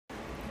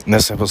In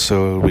this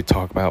episode, we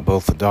talk about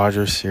both the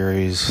Dodgers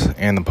series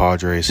and the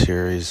Padres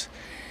series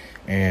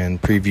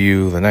and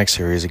preview the next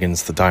series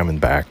against the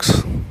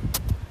Diamondbacks.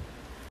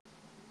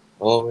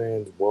 Hello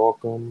and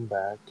welcome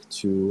back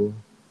to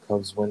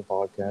Cubs Win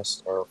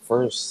Podcast, our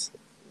first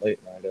late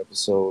night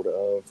episode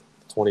of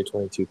the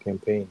 2022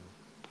 campaign.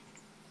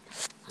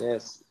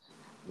 Yes.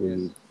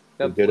 We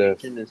Cubs did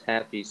Legend is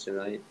happy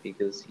tonight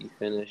because he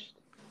finished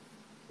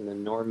an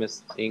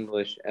enormous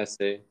English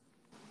essay.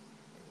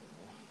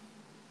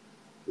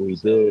 We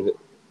did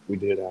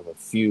have a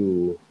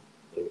few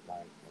late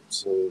night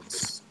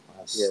episodes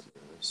last year,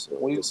 so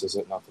this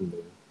isn't nothing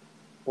new.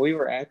 We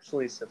were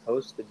actually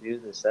supposed to do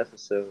this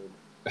episode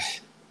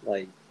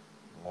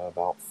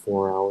about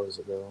 4 hours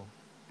ago.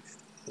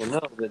 Well,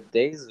 no, but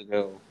days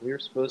ago. We were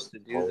supposed to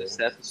do this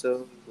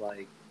episode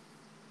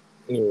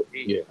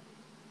yeah.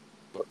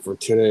 But for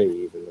today,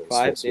 even, it was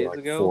 5 days like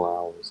ago? 4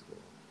 hours ago.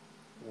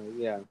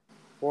 Yeah.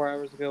 4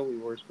 hours ago, we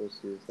were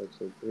supposed to do this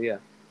episode. So, yeah.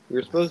 We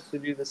were supposed to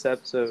do this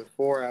episode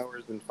 4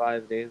 hours and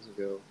 5 days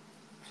ago.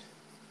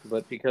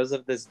 But because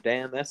of this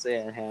damn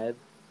essay I had,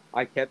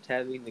 I kept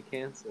having to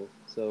cancel.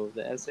 So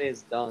the essay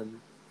is done.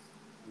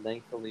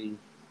 Thankfully,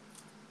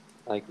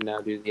 I can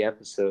now do the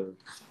episode.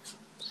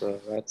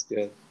 So that's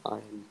good.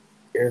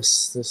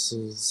 Yes, this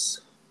is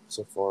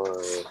so far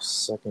our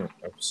second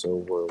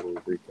episode where we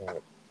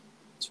recap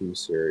 2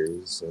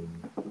 series in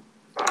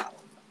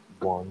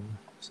 1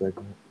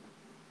 segment.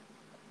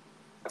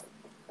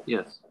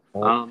 Yes.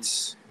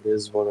 It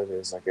is what it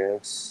is, I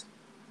guess.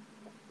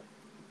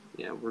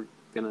 Yeah, we're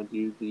going to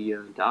do the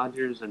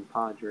Dodgers and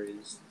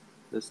Padres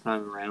this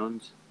time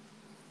around.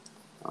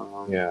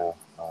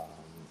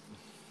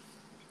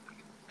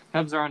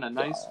 Cubs are on a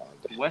nice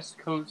West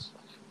Coast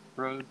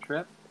road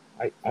trip.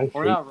 I hate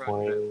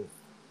playing.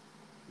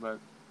 But,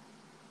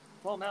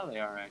 well, now they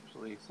are,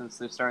 actually, since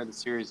they started the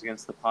series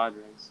against the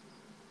Padres.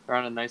 They're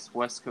on a nice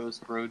West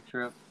Coast road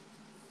trip.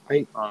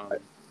 I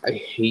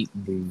hate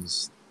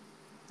these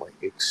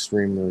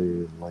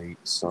extremely late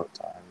start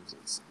times.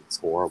 It's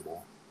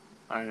horrible.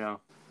 I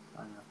know.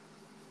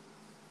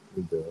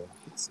 It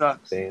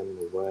sucks. Damn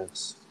the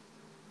West.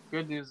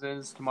 Good news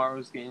is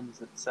tomorrow's game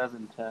is at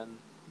 7:10,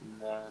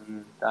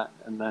 and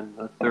then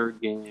the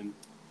third game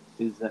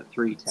is at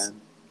 3:10,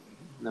 and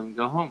then we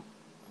go home.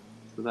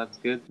 So that's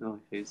good. No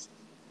face.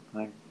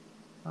 Oh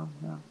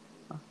no.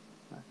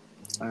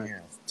 Right. Yeah,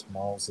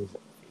 tomorrow's is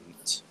at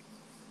 8.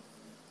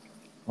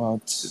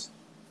 What?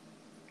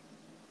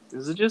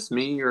 Is it just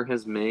me, or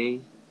has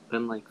May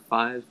been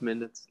 5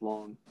 minutes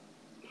long?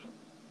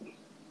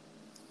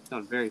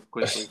 Gone very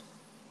quickly.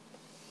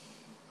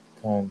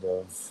 Kind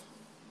of.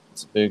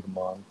 It's a big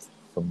month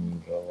for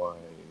me, though. I'm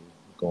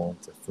going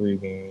to 3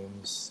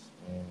 games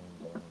and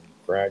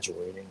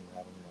graduating and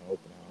having my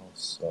open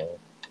house, so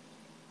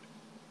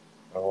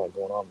I got a lot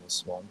going on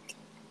this month.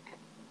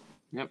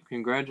 Yep,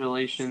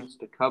 congratulations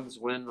to Cubs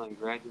Win on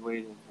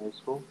graduating high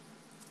school.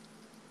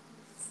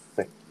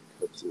 Thank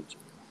you, Cubs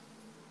Legend.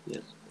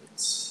 Yes.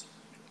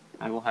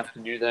 I will have to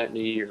do that in a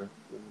year.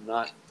 I'm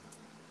not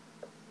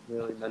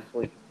really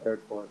mentally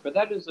prepared for it. But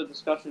that is a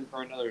discussion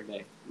for another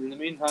day. In the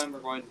meantime, we're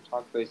going to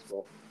talk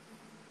baseball.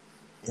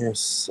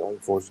 Yes,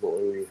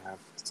 unfortunately, we have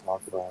to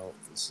talk about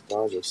this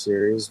Dodger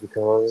series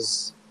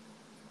because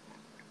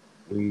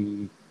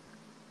we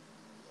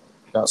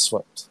got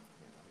swept.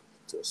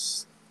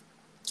 Yes.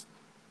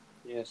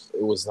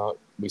 It was not.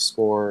 We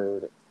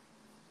scored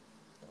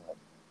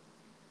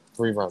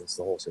 3 runs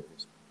the whole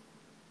series.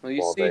 Well,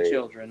 you see,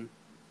 children,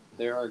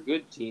 there are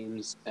good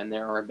teams and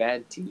there are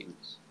bad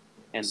teams.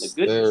 And the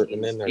good teams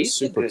and then there's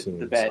super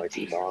teams the bad like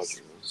teams. The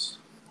Dodgers.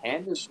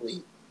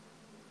 Handedly.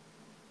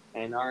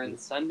 And are in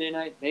Sunday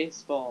Night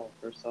Baseball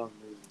for some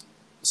reason.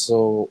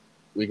 So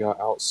we got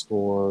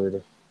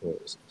outscored.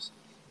 What was this?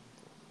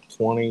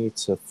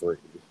 20-3.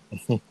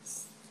 It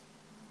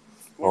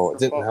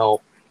didn't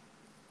help.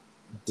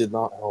 Did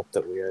not help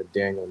that we had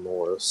Daniel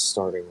Norris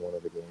starting one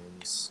of the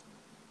games.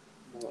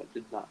 No, it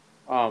did not.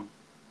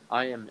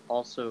 I am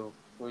also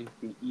going to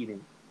be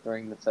eating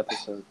during this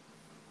episode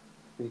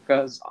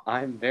because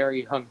I'm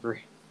very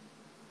hungry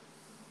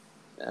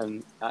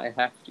and I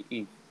have to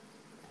eat.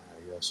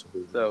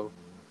 So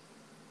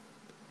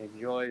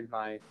enjoy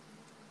my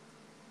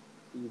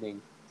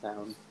eating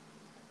sound.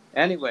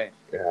 Anyway.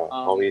 Yeah,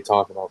 I'll be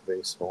talking about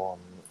baseball.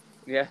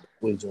 Yeah.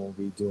 Legion will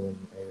be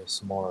doing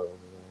ASMR over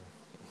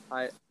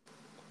there.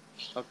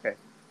 Okay.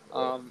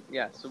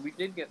 Yeah, so we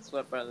did get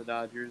swept by the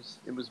Dodgers.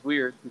 It was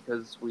weird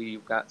because we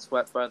got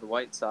swept by the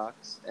White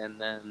Sox, and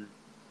then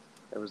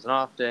there was an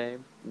off day,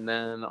 and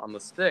then on the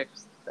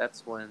 6th,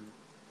 that's when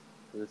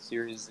the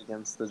series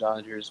against the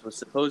Dodgers was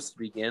supposed to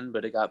begin,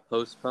 but it got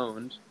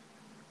postponed,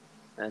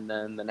 and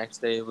then the next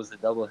day it was a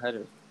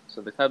doubleheader. So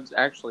the Cubs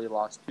actually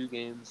lost 2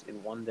 games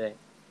in one day,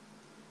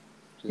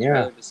 which is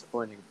rather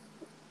disappointing.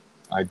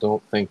 I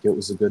don't think it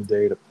was a good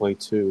day to play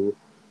 2.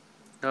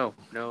 No,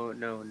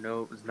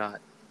 it was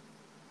not.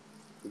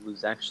 It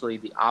was actually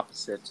the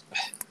opposite.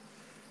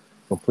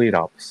 Complete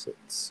opposite.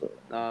 So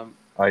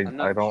I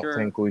don't sure.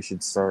 think we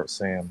should start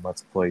saying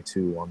let's play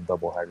 2 on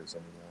doubleheaders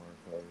anymore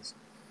because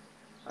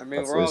I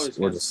mean, That's we're always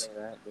we're going to just say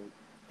that, but,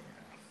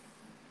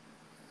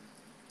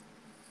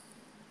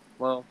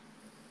 well,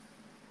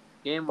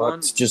 game one.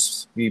 but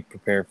just be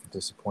prepared for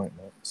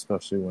disappointment,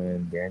 especially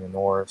when Daniel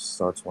Norris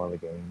starts one of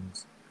the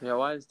games. Yeah,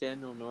 why is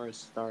Daniel Norris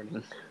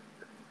starting?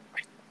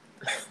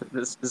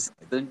 This is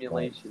Like,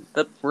 simulation.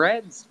 The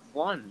Reds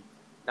won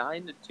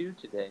 9-2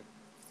 today.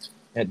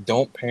 and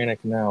don't panic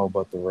now,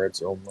 but the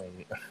Reds are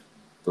only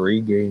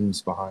 3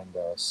 games behind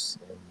us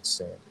in the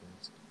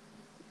standings.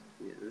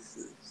 Yeah, this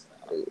is.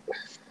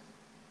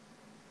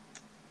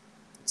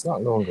 It's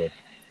not going good.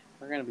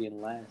 We're gonna be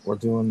in last. We're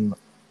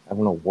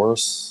having a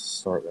worse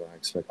start than I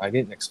expect. I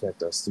didn't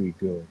expect us to be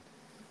good,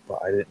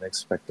 but I didn't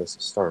expect us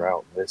to start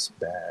out this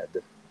bad.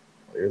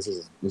 This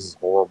is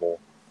horrible.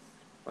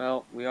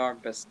 Well, we are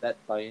beset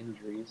by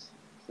injuries,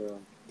 so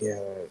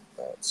Yeah,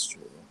 that's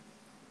true.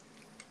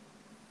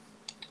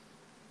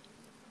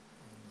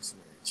 That's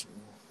very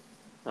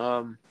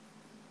true.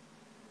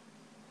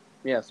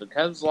 yeah. So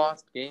Cubs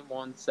lost game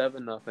one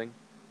 7-0.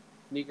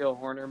 Nico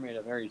Horner made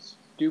a very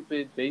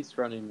stupid base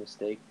running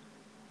mistake.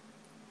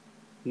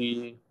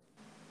 He,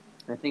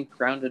 I think,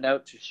 grounded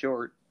out to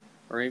short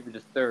or maybe to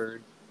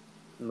third,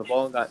 and the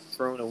ball got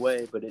thrown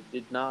away, but it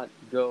did not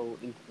go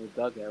into the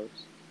dugout.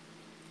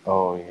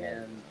 Oh yeah.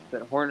 And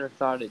but Horner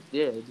thought it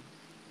did.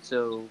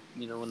 So,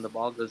 when the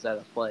ball goes out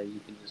of play, you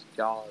can just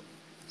jog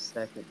to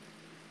second.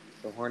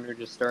 So Horner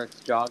just starts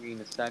jogging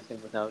to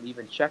second without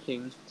even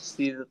checking to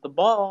see that the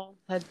ball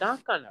had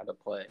not gone out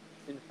of play.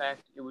 In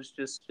fact, it was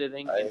just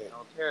sitting in I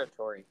foul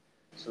territory.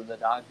 So the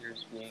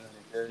Dodgers, being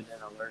the good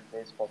and alert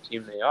baseball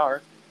team they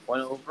are,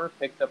 went over,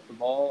 picked up the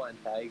ball,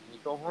 and tagged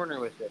Nico Horner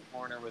with it.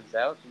 Horner was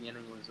out, the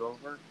inning was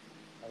over,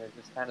 and it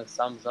just kind of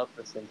sums up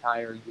this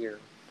entire year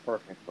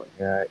perfectly.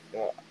 yeah.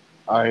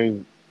 I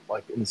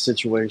like in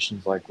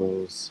situations like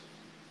those.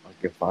 Like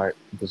if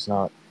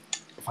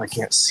I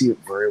can't see it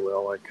very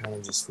well, I kind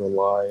of just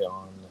rely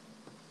on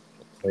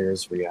the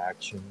player's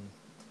reaction.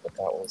 But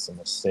that was a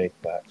mistake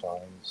that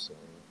time, so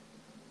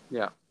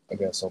Yeah. I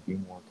guess I'll be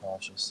more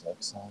cautious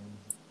next time.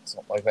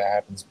 Something like that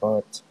happens,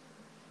 but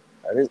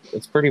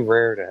it's pretty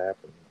rare to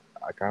happen.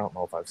 I don't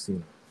know if I've seen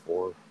it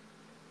before.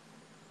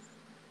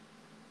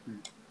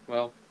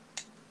 Well,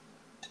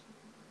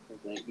 as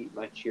I eat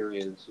my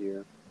Cheerios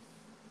here,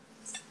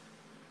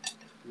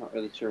 I'm not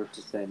really sure what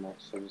to say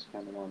next, so I just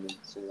kind of wanted to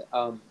say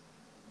that.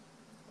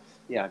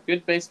 Yeah,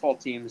 good baseball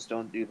teams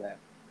don't do that.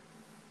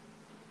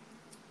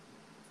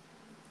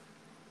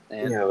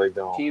 And Yeah, they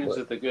don't. teams But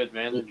with a good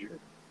manager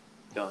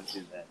don't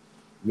do that.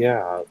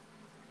 yeah,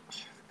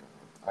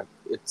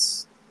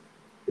 it's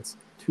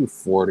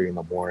 2:40 in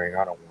the morning.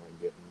 I don't want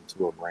to get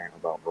into a rant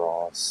about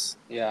Ross.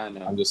 Yeah, I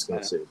know. I'm just I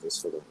gonna know. save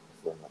this for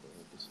another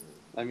episode.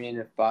 I mean,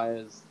 if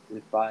Baez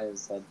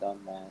had done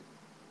that,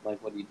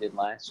 like what he did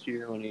last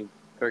year when he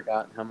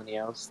forgot how many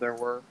outs there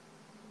were,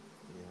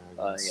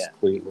 Yeah, against yeah,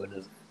 he would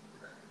Cleveland.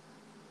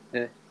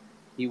 have.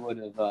 He would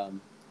have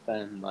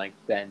been like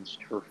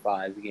benched for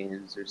 5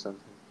 games or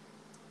something.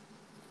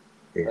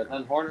 Yeah, But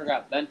then Horner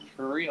got benched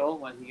for real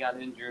when he got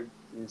injured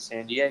in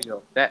San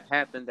Diego. That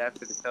happened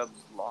after the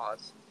Cubs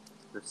lost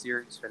the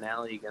series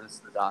finale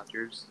against the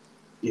Dodgers.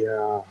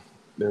 yeah.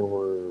 There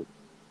were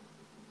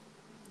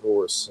there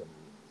were some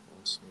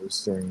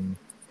moves during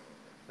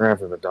or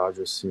after the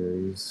Dodgers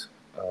series.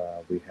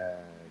 We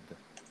had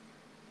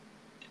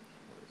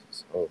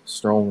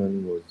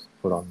Stroman was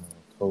put on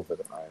the COVID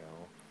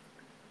IL,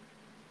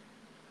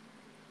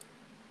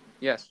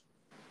 Yes.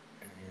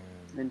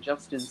 And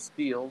Justin and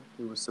Steele,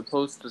 who was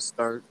supposed to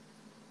start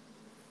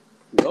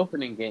the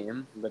opening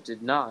game but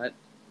did not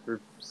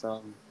for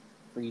some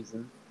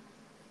reason,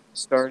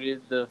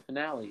 started the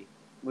finale,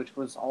 which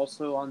was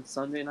also on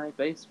Sunday Night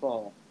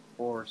Baseball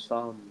for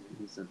some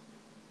reason.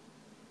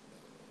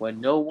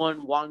 When no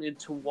one wanted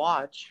to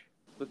watch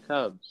the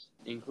Cubs,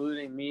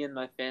 including me and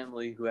my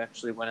family, who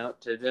actually went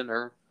out to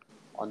dinner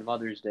on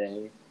Mother's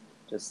Day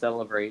to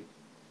celebrate.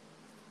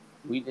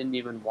 We didn't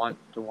even want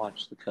to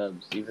watch the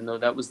Cubs, even though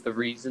that was the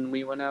reason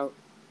we went out.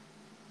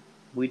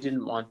 We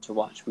didn't want to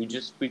watch.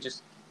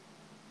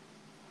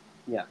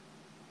 Yeah.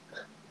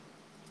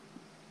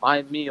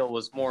 My meal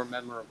was more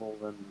memorable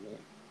than the game.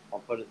 I'll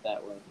put it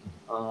that way.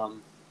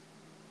 man,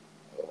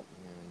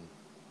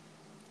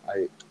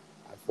 I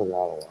forgot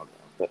a lot about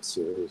that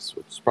series,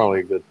 which is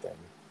probably a good thing.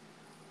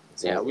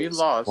 'Cause Yeah, that we was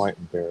lost. quite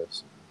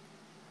embarrassing.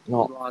 We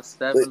No, lost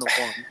the,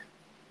 7-1.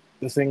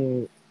 the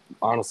thing,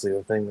 honestly,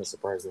 the thing that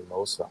surprised me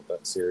most about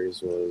that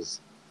series was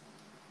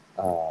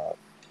uh,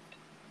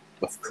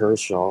 with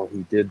Kershaw.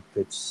 He did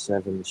pitch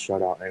 7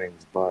 shutout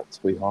innings, but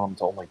we held him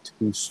to only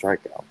 2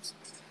 strikeouts.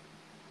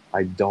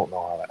 I don't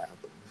know how that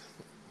happened.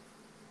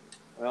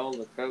 Well,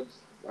 the Cubs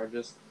are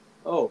just.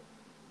 Oh,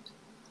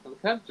 the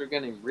Cubs are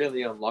getting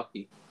really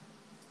unlucky.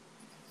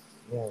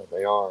 Yeah,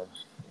 they are,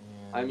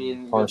 I and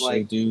mean, with partially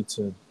like due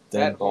to that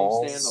dead homestand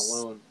balls.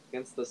 alone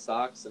against the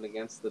Sox and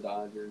against the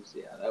Dodgers,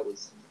 yeah, that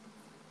was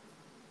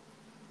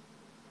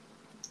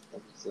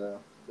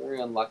very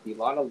unlucky. A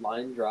lot of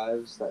line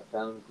drives that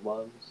found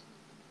gloves.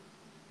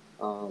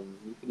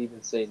 You could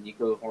even say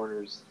Nico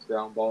Horner's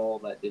ground ball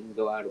that didn't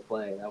go out of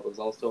play. That was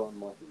also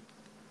unlucky.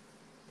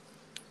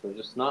 So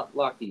just not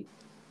lucky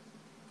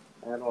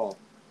at all.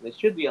 They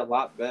should be a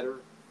lot better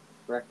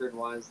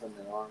record-wise than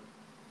they are.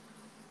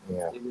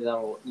 Yeah, Maybe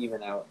that'll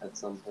even out at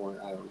some point.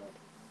 I don't know.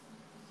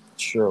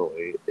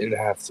 surely it'd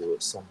have to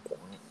at some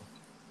point.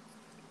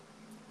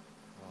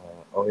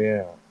 Oh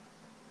yeah,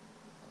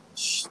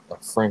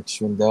 Frank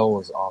Schwindel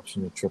was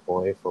optioned to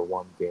AAA for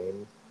one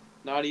game.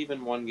 Not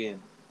even one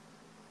game.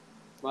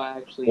 Well,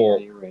 actually, yeah, Well,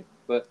 you're right.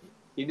 But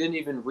he didn't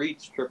even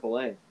reach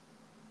AAA.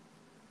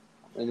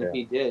 And if yeah,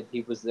 he did,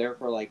 he was there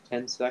for like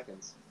 10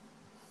 seconds.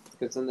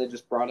 Because then they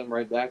just brought him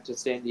right back to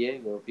San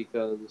Diego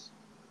because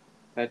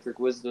Patrick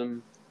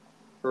Wisdom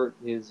hurt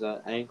his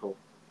ankle.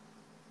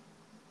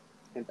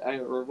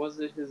 Or was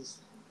it his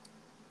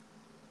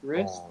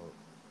wrist? uh,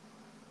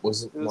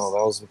 was it? It No, was,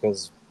 that was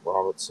because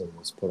Robertson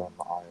was put on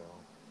the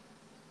IL.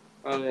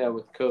 oh yeah,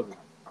 with COVID.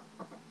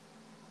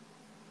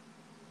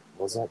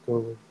 Was that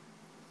COVID?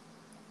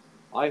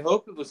 I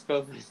hope it was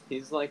COVID.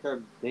 He's like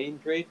our main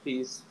trade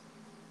piece.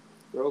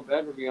 Bro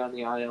better be on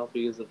the IL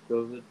because of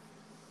COVID.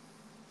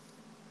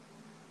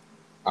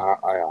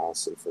 I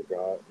honestly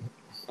forgot.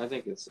 I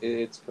think it's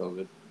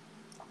COVID.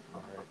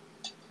 All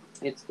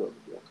It's COVID,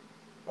 yeah.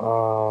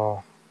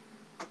 right.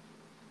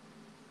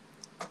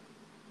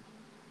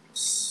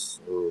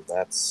 So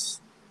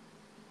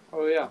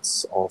Oh yeah.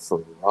 that's all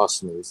for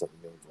Ross news that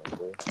we made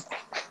lately.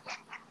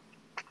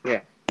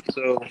 Yeah.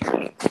 So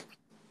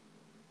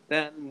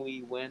then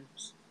we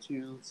went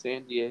to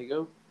San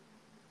Diego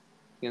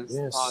against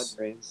the Yes,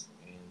 Padres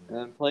and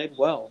and played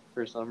well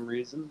for some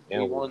reason. yeah,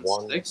 We we won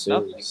won the 6-0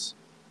 series.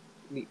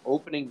 in the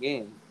opening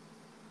game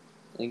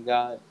and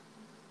got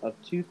a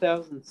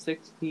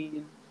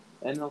 2016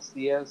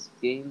 NLCS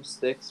Game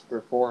 6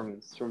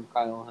 performance from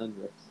Kyle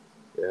Hendricks.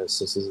 Yes,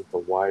 this is the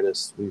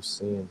widest we've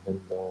seen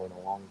him go in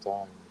a long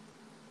time.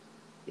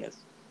 Yes.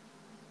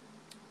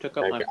 Took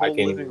up I, my I whole can't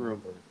even living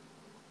room. remember.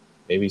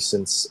 Maybe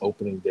since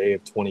opening day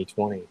of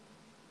 2020.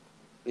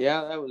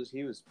 Yeah,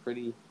 he was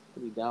pretty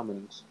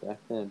dominant back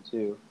then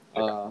too.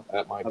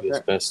 That might be his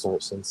best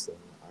start since then.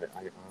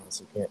 I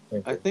honestly can't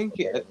think I of think a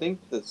better I one.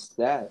 think the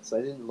stats.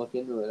 I didn't look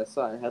into it. I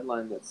saw a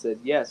headline that said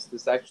yes,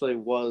 this actually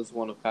was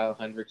one of Kyle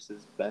Hendricks'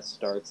 best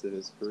starts of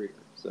his career.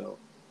 So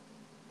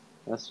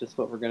that's just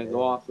what we're gonna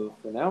go Yeah. off of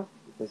for now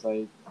because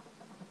I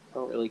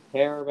don't really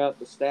care about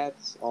the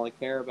stats. All I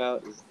care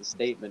about is the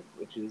statement,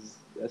 which is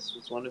this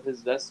was one of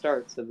his best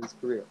starts of his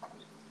career.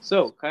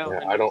 So Kyle Yeah, I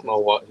Hendricks don't know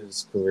is what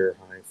his career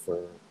high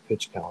for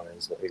pitch count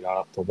is, but he got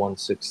up to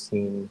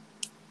 116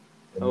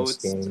 in this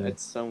game.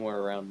 it's somewhere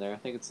around there. I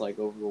think it's like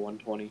over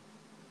 120.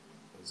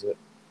 Is it?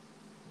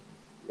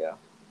 Yeah.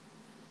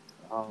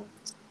 Um,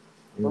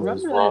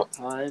 Anyways, remember Rob, that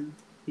time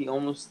he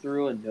almost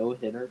threw a no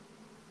hitter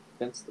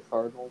against the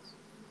Cardinals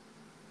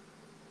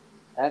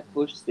at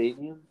Busch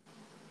Stadium?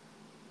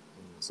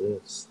 what is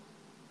this?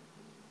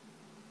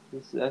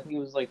 I think it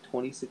was like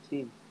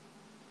 2016.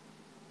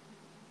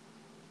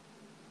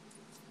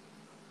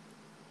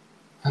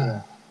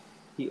 Yeah,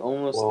 he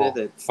almost did Well,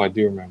 it. if I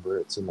do remember,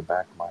 it's in the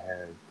back of my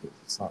head because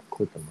it's not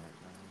clicking right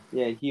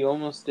Yeah, he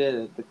almost did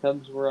it. The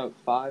Cubs were up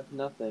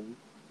 5-0,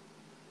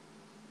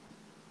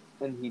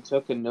 and he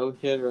took a no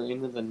hitter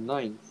into the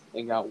ninth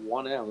and got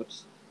one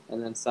out.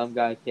 And then some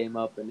guy came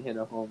up and hit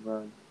a home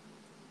run.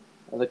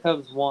 The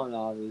Cubs won,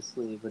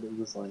 obviously, but it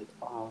was like,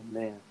 oh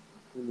man.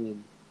 I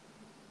mean,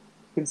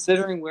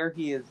 considering where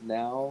he is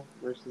now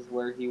versus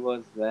where he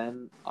was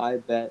then, I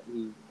bet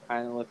he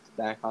kind of looks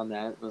back on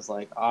that and was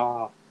like,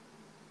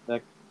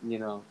 that you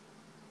know.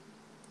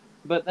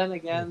 But then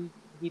now. again,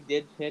 he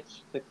did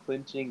pitch the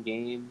clinching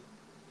game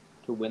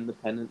to win the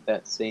pennant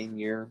that same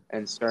year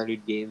and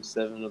started Game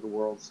 7 of the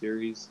World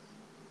Series.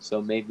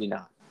 So maybe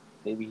not.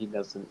 Maybe he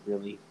doesn't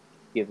really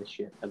give a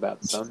shit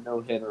about some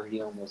no hitter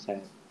he almost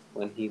had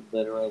when he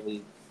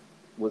literally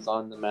was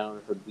on the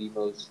mound for the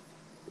most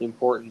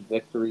important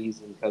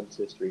victories in Cubs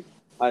history.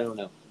 I don't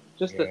know.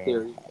 Just a Yeah,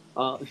 theory.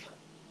 Uh,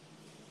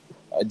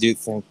 I do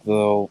think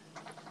though,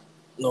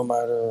 no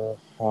matter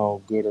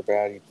how good or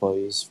bad he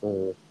plays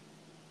for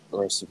the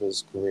rest of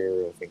his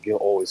career, I think he'll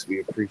always be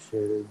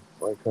appreciated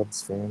by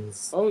Cubs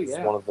fans. oh, He's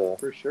yeah, one of the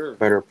for sure.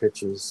 better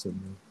pitchers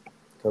in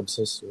Cubs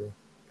history.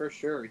 For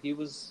sure.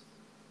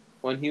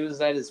 When he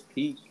was at his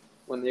peak,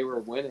 when they were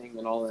winning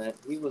and all that,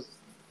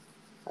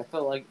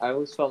 I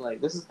always felt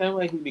like this is kind of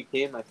why he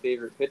became my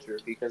favorite pitcher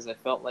because I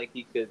felt like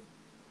he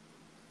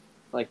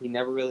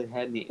never really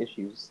had any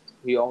issues.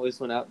 He always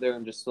went out there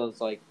and just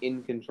was like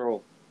in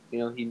control.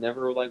 He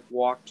never like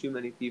walked too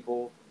many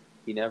people.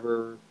 He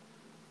never,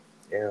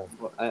 Yeah,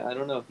 I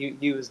don't know.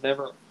 He was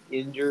never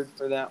injured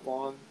for that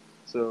long.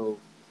 So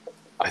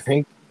I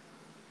think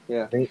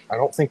yeah, I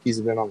don't think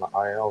he's been on the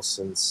IL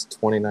since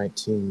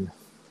 2019.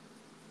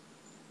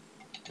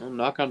 well,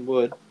 knock on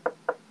wood.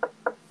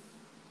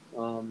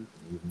 Um,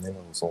 Even then,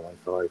 it was only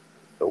for like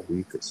a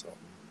week or something.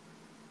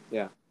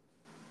 yeah,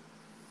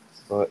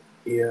 But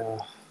yeah,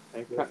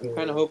 I'm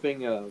kind of definitely.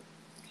 hoping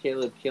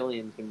Caleb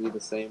Killian can be the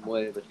same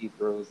way, but he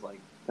throws like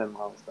 10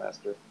 miles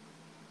faster.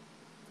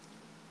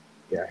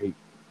 Yeah,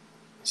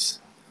 Who's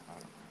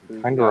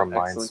kind of got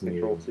reminds excellent me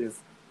control of. too.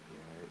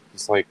 Yeah,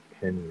 he's like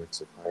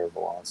Hendricks at higher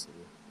velocity.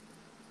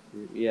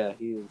 Yeah,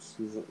 he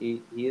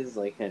is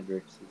like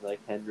Hendricks. He's like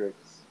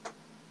Hendricks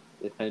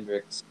if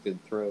Hendricks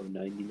could throw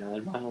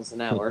 99 miles an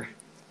hour,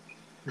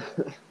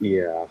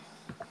 Yeah,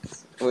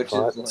 which is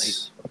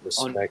like but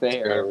respect.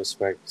 unfair.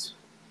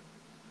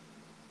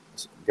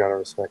 Gotta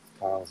respect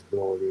Kyle's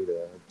ability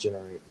to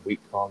generate weak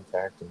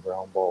contact and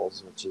ground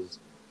balls, which is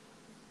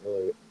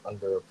really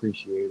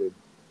underappreciated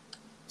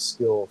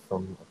skill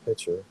from a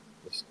pitcher,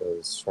 just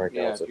because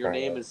Yeah, strikeouts if are your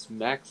kind name of. is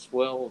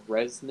Maxwell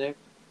Resnick,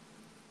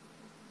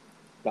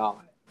 die.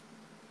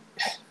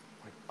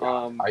 My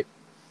God, Um, I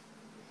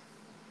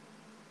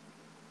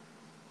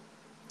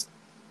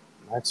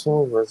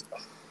Maxwell was.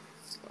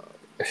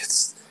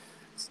 It's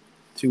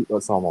two.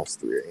 It's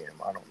almost 3 a.m.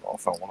 I don't know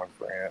if I want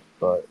to rant,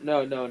 but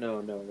no.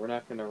 We're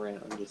not gonna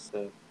rant. I'm just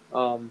saying.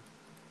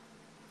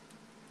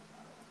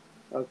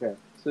 Okay.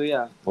 So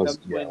yeah, was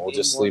Cubs yeah. win We'll game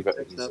just one, leave it.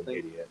 six He's an nothing.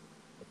 idiot,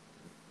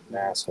 an Mm-hmm.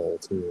 asshole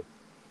too.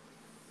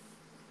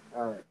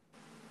 All right.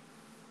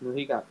 Well,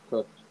 he got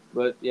cooked,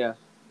 but yeah.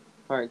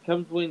 All right.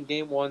 Cubs win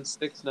game one,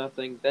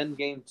 6-0. Then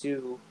game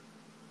two,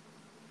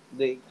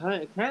 they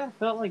kind of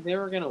felt like they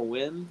were gonna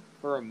win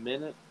for a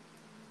minute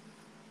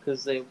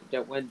because they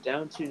that went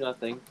down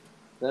 2-0.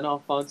 Then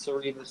Alfonso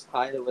Rivas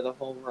tied it with a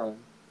home run.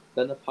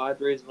 Then the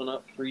Padres went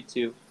up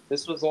 3-2.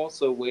 This was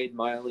also Wade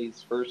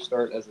Miley's first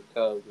start as a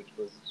Cub, which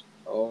was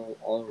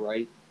all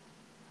right,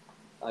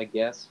 I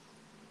guess.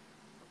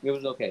 It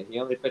was okay. He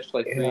only pitched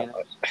like three Yeah,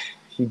 innings.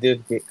 he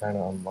did get kind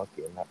of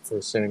unlucky in that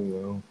first inning,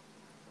 though.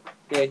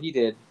 Yeah, he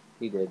did.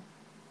 He did.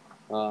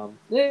 Yeah,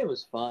 it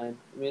was fine.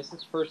 I mean, it's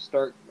his first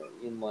start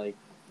in like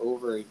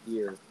over a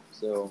year,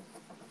 so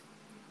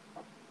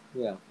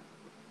yeah.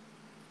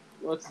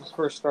 Well, it's his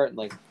first start in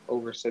like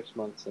over 6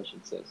 months, I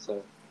should say.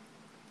 So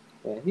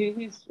yeah,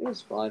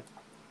 he's fine.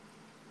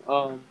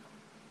 Um,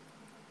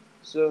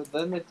 so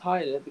then they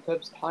tied it. The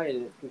Cubs tied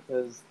it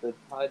because the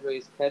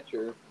Padres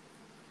catcher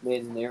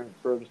made an errant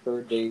throw to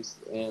third base,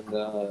 and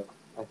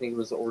I think it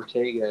was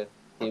Ortega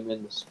came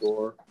in to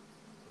score.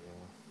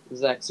 Yeah.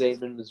 Zach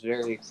Zaidman was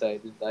very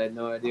excited. I had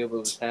no idea what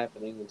was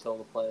happening until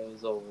the play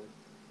was over.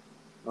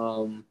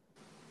 Um,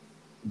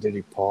 Did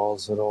he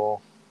pause at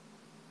all?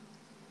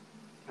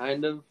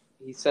 kind of.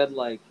 He said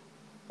like,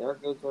 "There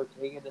goes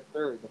Ortega to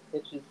third. The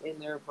pitch is in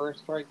there for a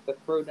strike. The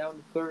throw down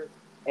to third,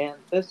 and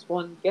this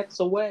one gets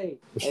away."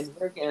 And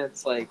here again,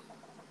 it's like,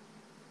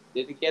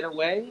 did it get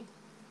away?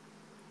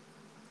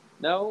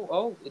 No.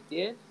 Oh, it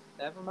did.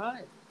 Never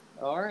mind.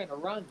 All right, a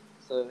run.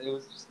 So it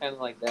was just kind of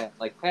like that.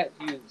 Like Pat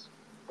Hughes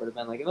would have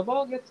been like, "And the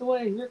ball gets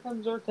away. Here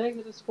comes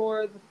Ortega to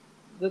score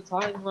the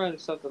tying run or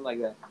something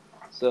like that."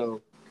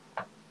 So,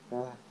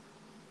 all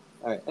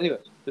right.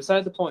 Anyways,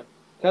 beside the point.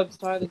 Cubs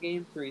tie the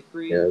game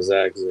 3-3. Yeah,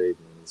 Zach Zaidman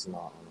is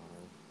not on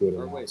a good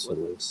Or wait, announcer was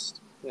it?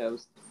 list. Yeah,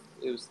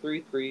 it was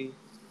 3-3.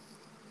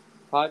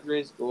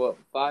 Padres go up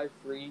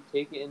 5-3,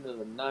 take it into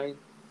the ninth.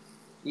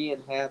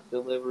 Ian Happ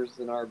delivers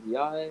an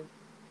RBI.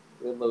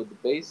 They load the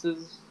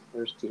bases.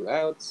 There's 2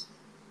 outs.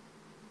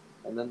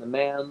 And then the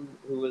man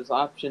who was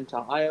optioned to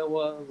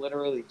Iowa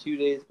literally 2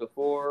 days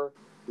before,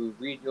 who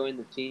rejoined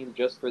the team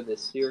just for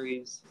this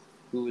series,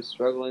 who was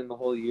struggling the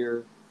whole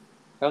year,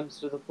 comes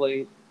to the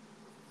plate.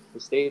 The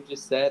stage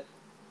is set.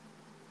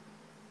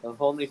 The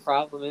only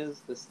problem is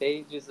the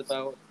stage is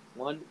about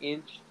 1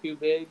 inch too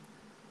big,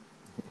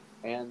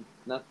 and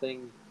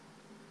nothing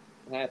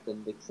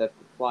happened except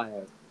the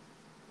flyout.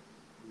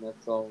 And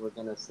that's all we're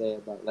gonna say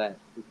about that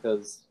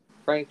because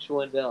Frank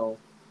Schwindel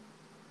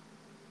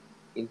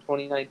in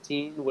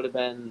 2019 would have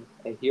been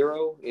a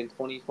hero. In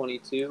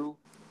 2022,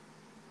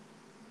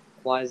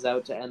 flies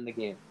out to end the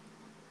game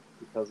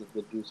because of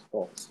the juice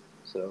balls.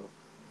 So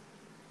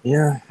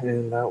Yeah,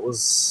 and that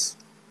was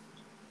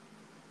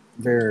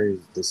very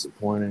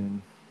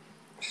disappointing.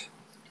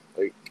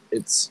 Like,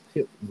 it's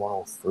hit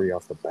 103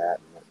 off the bat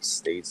and it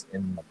stays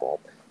in the ball.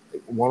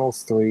 Like,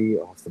 103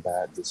 off the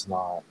bat does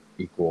not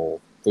equal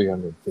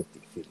 350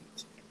 feet.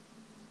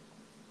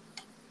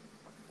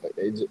 Like,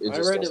 it I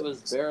just read it doesn't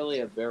was make barely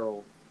sense. a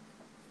barrel.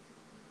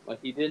 Like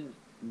he didn't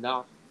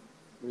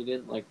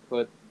like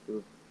put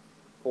the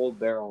full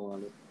barrel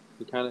on it.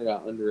 He kind of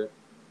got under it.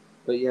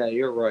 But yeah,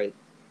 you're right.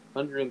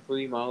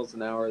 103 miles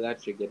an hour,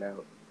 that should get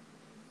out.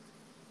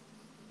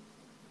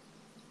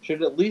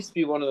 Should at least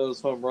be one of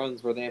those home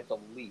runs where they have to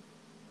leap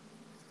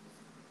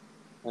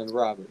and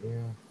rob it. Yeah.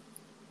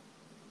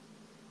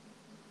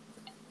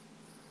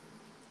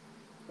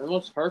 The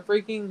most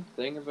heartbreaking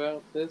thing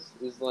about this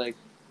is like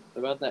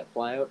about that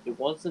flyout. It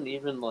wasn't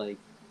even like,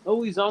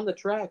 oh, he's on the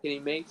track and he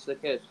makes the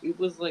catch. It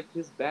was like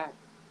his back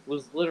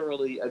was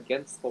literally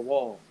against the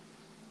wall,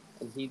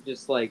 and he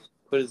just like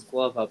put his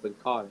glove up and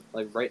caught it,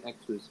 like right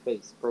next to his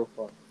face,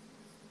 profile.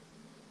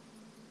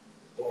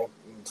 Yeah,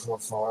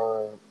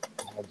 Profar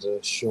had to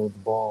show the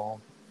ball.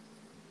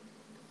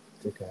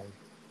 Okay.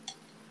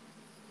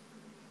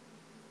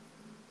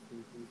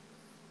 Mm-hmm.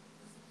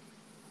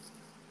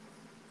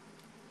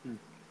 Hmm.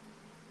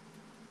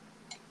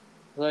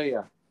 So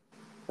yeah,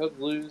 Cubs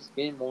lose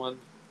game one.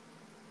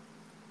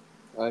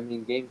 I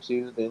mean, game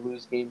 2, they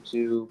lose game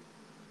 2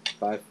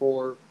 by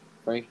 4.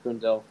 Frank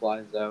Grindel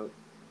flies out,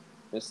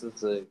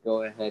 misses a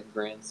go-ahead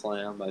grand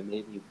slam by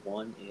maybe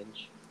 1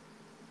 inch.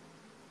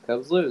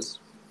 Cubs lose.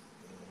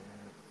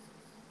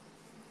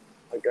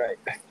 Like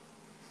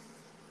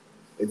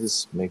it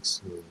just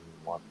makes me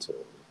want to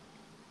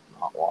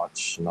not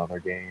watch another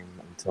game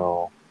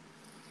until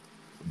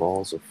the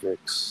balls are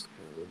fixed.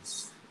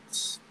 It's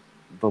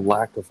the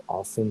lack of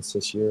offense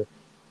this year.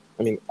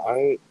 I mean,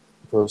 I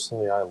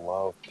personally I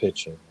love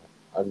pitching.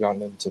 I've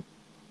gotten into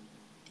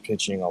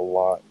pitching a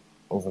lot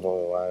over the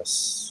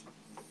last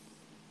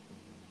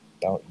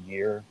about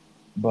year,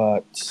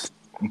 but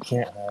you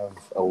can't have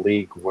a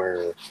league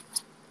where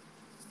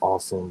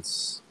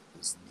offense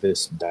is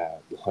this bad.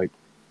 Like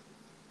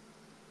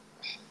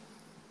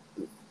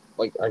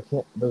I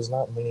can't. There's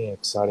not many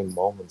exciting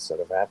moments that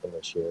have happened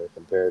this year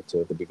compared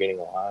to the beginning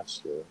of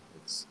last year.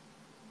 These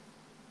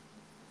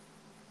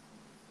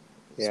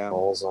Yeah.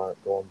 balls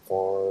aren't going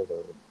far.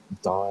 They're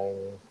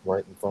dying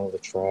right in front of the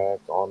track,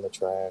 on the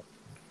track.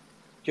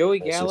 Joey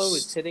It's Gallo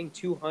is just hitting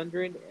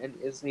 200 and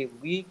is a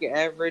league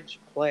average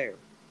player.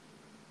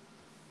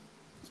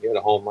 he had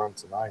a home run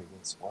tonight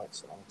against White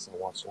Sox. I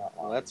watched that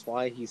Well, live. that's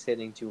why he's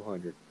hitting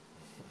 200.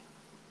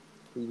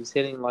 He was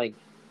hitting like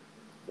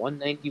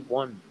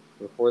 191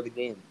 before the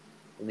game,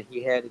 and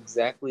he had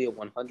exactly a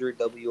 100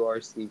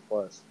 WRC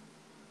plus.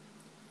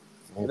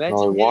 He Imagine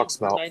probably hitting walks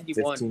about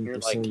 191 and you're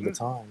like, 15% of the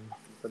time.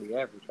 pretty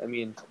average. I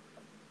mean,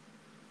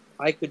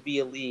 I could be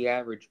a league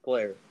average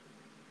player.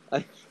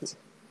 It's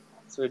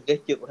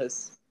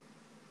ridiculous.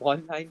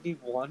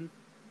 191?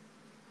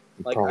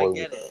 He Like, I probably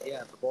get it.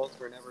 Yeah, the balls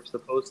were never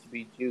supposed to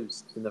be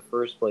juiced in the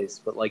first place,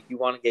 but, like, you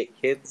want to get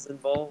kids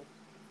involved?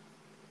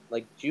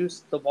 Like,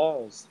 juice the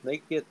balls.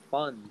 Make it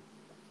fun.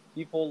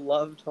 People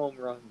loved home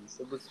runs.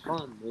 It was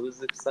fun. It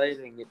was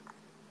exciting. It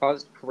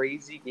caused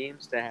crazy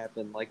games to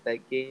happen, like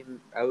that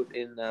game out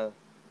in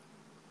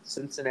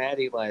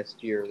Cincinnati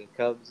last year, the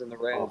Cubs and the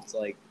Reds.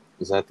 Like,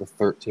 is that the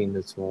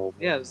 13-12?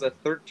 yeah, it was a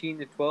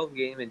 13-12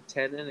 game in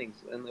 10 innings,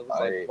 and it was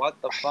like, I what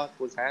the fuck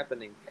was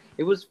happening?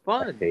 It was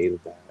fun.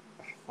 hated that.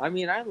 I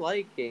mean, I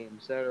like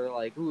games that are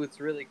like, ooh, it's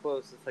really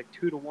close. It's like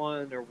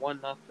 2-1 or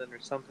 1-0 or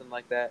something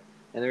like that,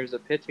 and there's a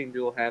pitching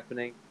duel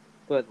happening.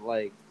 But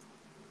like,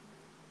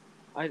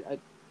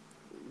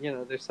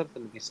 there's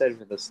something to be said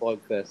for the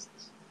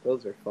slugfests.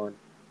 Those are fun.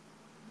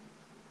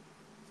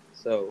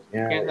 So you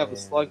Yeah, can't have a and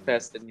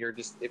slugfest and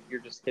if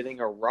you're just hitting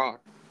a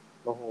rock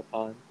the whole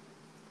time.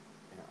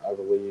 I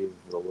believe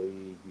the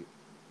league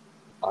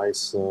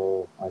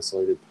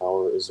isolated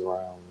power is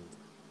around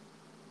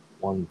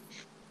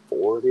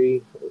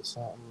 140 or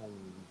something,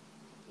 and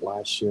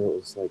last year it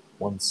was like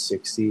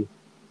 160.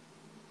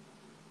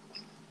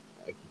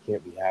 Like you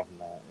can't be having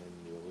that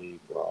in your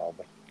league, Rob.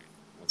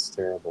 That's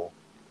terrible.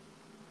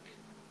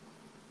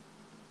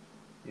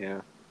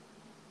 Yeah.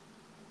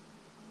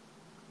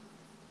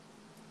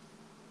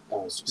 That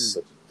was just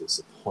such a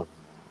disappointing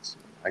loss.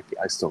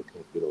 I still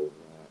can't get over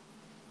that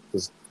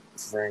because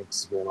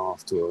Frank's been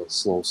off to a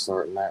slow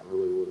start, and that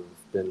really would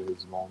have been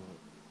his moment.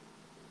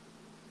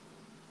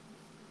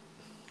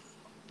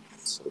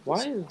 So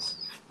Why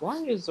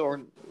is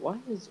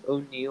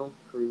O'Neill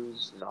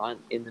Cruz not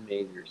in the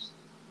majors?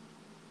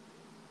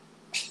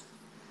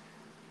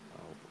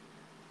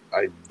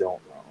 I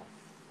don't know.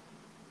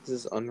 This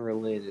is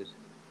unrelated.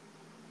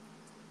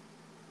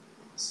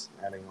 It's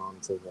adding on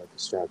to the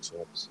distraction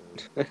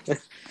episode.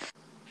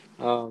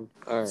 All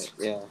right,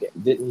 yeah.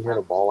 Didn't he hit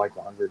a ball like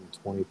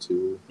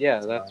 122?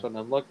 Yeah, that's what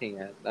I'm looking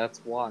at. That's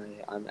why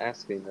I'm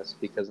asking this,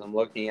 because I'm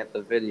looking at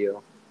the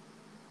video,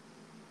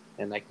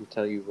 and I can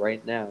tell you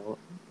right now,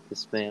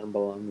 this man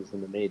belongs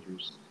in the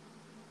majors.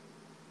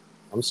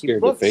 I'm He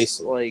scared to face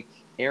looks him. like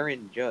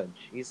Aaron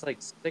Judge. He's like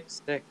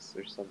 6'6"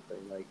 or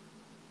something. Like,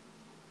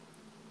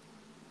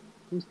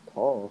 he's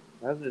tall.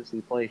 How does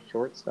he play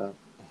shortstop?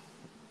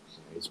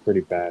 He's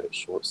pretty bad at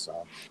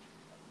shortstop.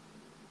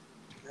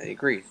 I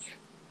agree.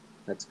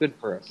 That's good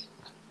for us.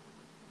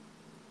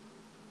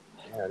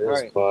 Yeah, it is.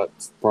 Right. But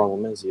the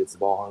problem is, he hits the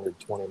ball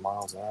 120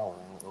 miles an hour.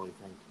 I don't really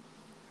think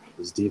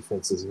his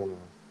defense is gonna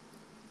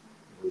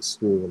really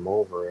screw him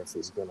over if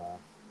he's gonna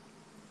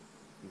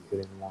be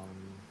hitting one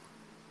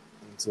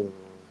into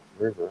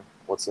the river.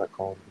 What's that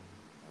called?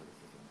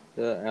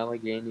 The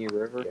Allegheny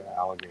River? Yeah,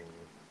 Allegheny.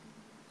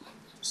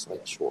 Just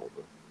like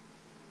Schwarber.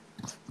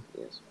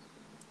 Yes.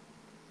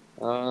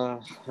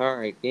 All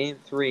right. Game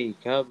 3.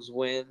 Cubs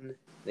win.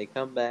 They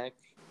come back.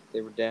 They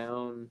were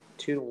down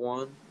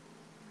 2-1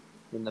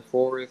 in the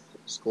fourth.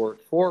 Scored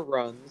 4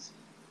 runs.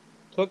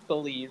 Took the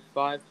lead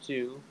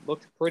 5-2.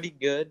 Looked pretty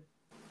good.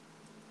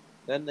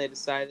 Then they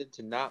decided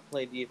to not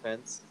play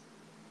defense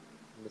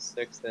in the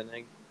 6th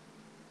inning.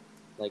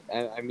 Like,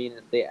 I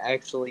mean, they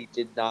actually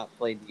did not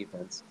play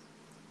defense.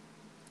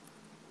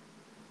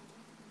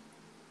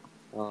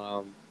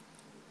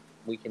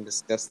 We can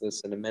discuss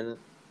this in a minute.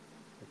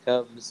 The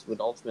Cubs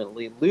would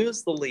ultimately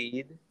lose the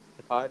lead.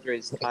 The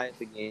Padres tied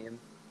the game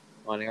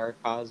on Eric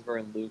Hosmer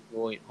and Luke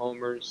Voigt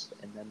homers,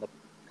 and then the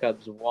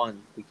Cubs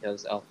won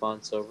because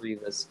Alfonso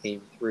Rivas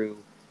came through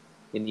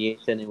in the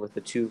 8th inning with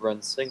a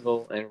 2-run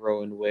single, and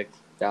Rowan Wick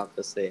got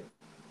the save.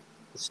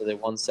 So they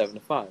won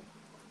 7-5.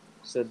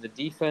 So the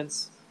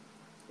defense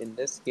in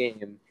this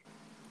game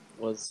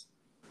was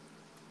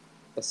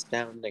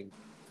astoundingly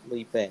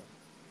bad.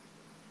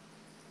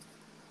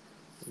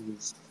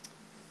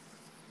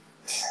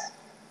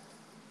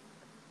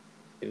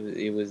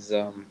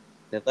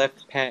 It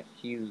left Pat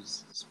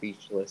Hughes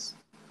speechless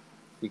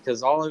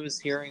because all I was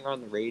hearing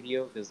on the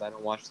radio, because I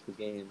don't watch the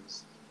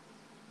games,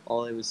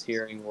 all I was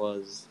hearing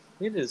was,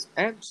 it is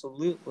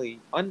absolutely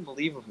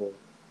unbelievable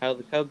how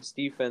the Cubs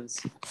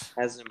defense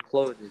has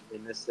imploded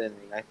in this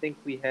inning. I think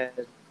we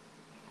had,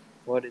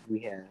 what did we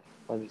have?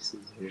 Let me see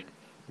here.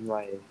 In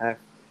my half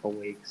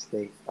awake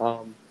state.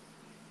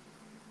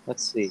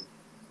 Let's see.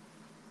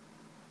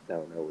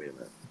 No, wait a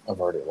minute. I've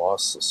already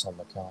lost the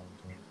summer calendar.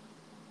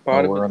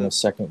 Bottom We're of in the the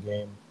second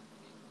game.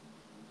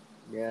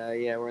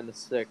 Yeah, we're in the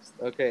 6th.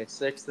 Okay,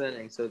 6th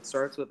inning. So it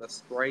starts with a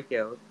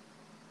strikeout.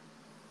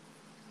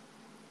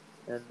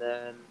 And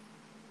then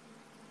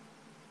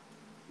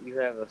you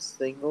have a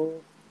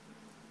single.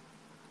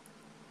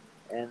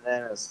 And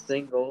then a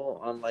single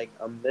on like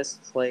a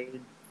misplayed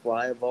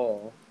fly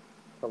ball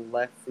to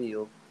left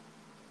field.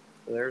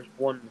 So there's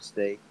one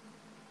mistake.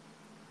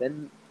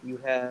 Then you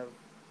have.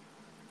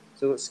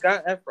 So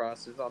Scott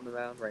Efros is on the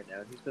mound right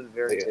now. He's been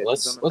very good.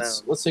 He's on the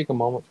mound. Let's take a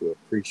moment to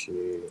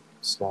appreciate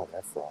Scott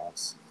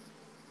Efros.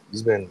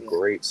 He's been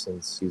great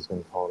since he's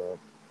been called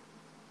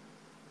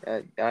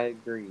up. I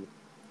agree.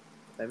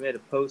 I made a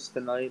post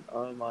tonight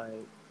on my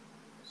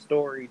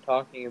story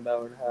talking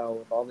about how,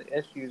 with all the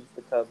issues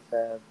the Cubs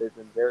have, they've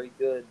been very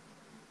good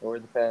over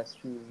the past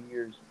few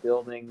years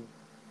building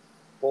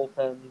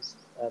bullpens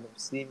out of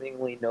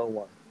seemingly no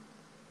one.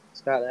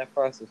 Scott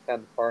Efros is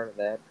kind of part of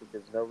that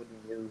because nobody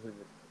knew who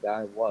the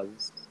guy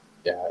was.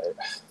 Yeah,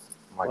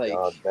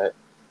 God, that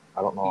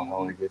I don't know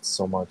how he gets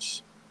so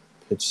much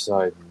pitch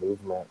side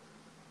movement.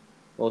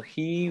 Well,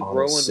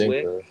 Rowan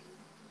Wick,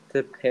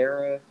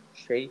 Tepera,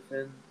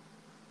 Chafin,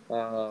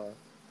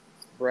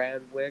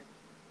 Brad Wick,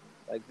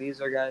 like,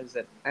 these are guys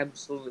that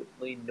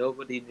absolutely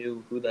nobody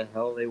knew who the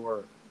hell they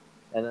were.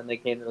 And then they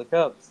came to the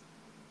Cubs.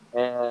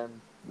 And,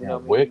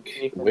 Wick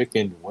came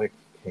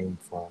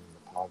from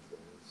the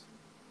Padres.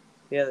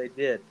 Yeah, they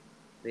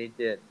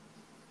did.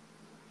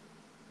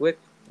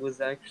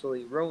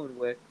 Rowan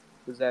Wick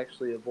was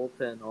actually a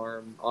bullpen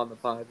arm on the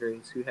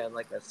Padres who had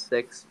like a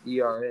 6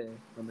 ERA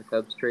when the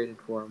Cubs traded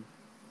for him.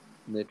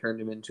 And they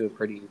turned him into a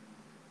pretty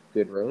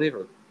good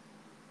reliever.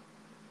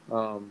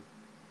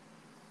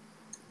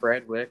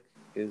 Brad Wick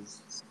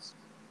is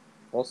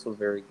also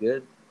very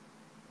good,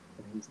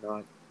 and he's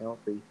not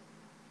healthy.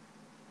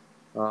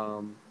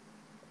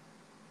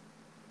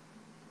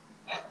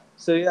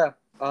 So yeah,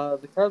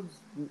 the Cubs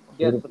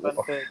get the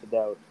benefit of the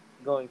doubt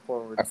going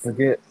forward. I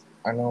forget.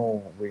 I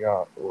know we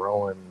got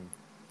Rowan.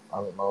 I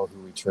don't know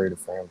who we traded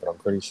for him, but I'm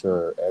pretty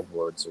sure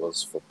Edwards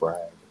was for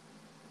Brad.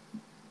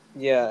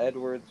 Yeah,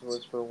 Edwards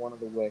was for one of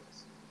the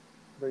Wicks.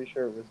 Pretty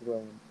sure it was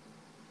Rowan.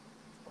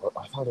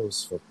 I thought it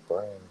was for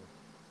Brad.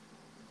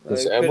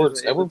 Because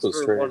Edwards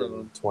was traded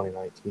in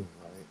 2019,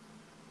 right?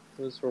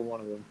 It was for one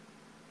of them.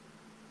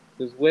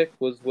 Because Wick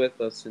was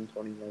with us in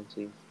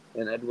 2019,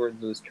 and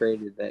Edwards was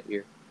traded that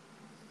year.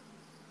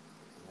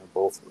 Yeah,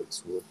 both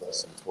Wicks were with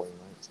us in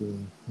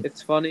 2019.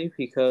 It's funny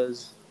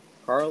because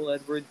Carl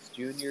Edwards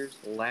Jr.'s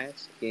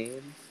last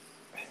game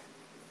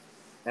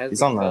as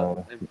a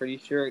Cub, I'm pretty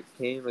sure it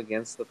came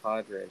against the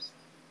Padres,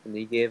 and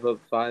he gave up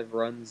 5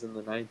 runs in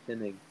the 9th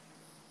inning.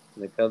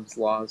 And the Cubs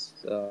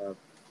lost 10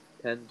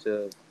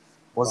 to.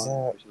 Was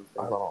that?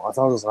 I don't know. I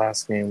thought his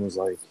last game was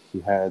like he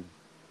had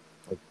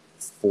like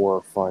 4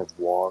 or 5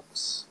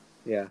 walks.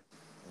 Yeah. And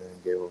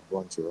then gave up a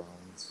bunch of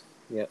runs.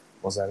 Yep.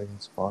 Was that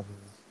against the Padres?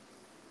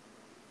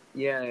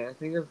 Yeah, I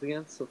think it was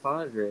against the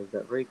Padres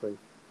at Wrigley.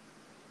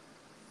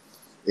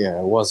 Yeah,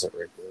 it was at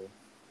Wrigley.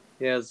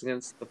 Yeah, it was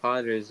against the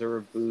Padres. There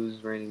were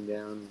boos raining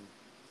down.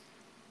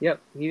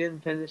 Yep, he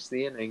didn't finish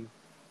the inning.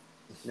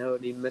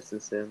 Nobody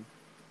misses him.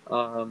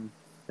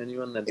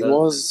 Anyone that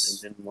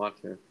does didn't watch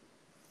it.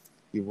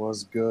 He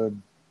was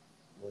good.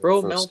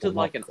 Bro melted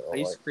like an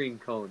ice cream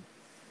cone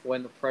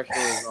when the pressure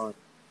was on.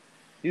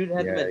 Dude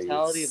had the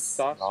mentality of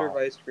soft serve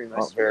ice cream. I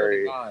swear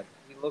to God,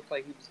 he looked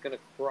like he was gonna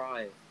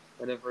cry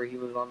whenever he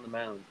was on the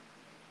mound.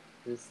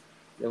 It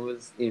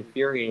was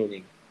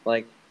infuriating.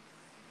 Like,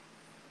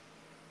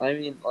 I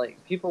mean,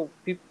 like people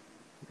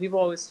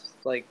always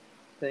like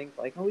think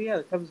like, oh yeah,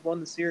 the Cubs won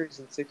the series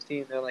in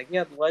 16. They're like,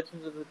 yeah, the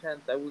Legends of the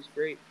 10th, that was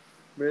great.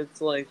 But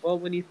it's like, well,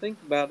 when you think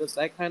about it,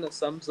 that kind of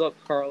sums up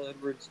Carl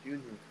Edwards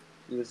Jr.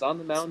 He was on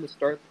the mound to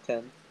start the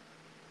 10th.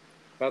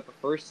 Got the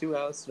first 2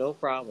 outs, no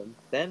problem.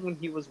 Then when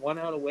he was 1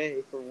 out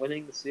away from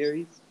winning the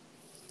series,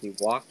 he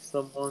walked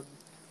someone.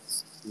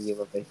 He gave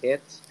up a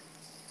hit.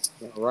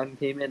 A run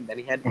came in. Then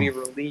he had to be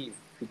relieved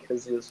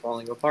because he was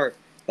falling apart.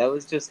 That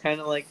was just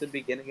kind of like the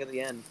beginning of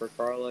the end for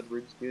Carl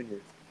Edwards Jr.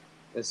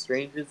 As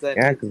strange as that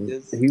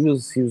is, he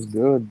was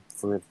good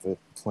for the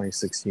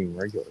 2016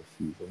 regular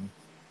season.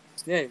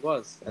 Yeah, he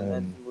was, and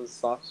then he was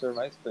soft serve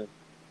ice cream.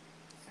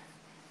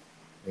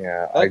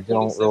 Yeah, I That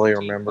don't really 2017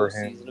 remember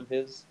postseason him. of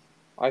his,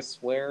 I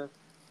swear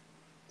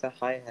to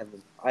high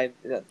heaven,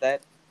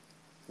 that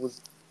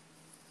was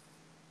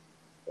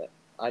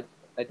I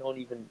I don't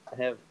even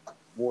have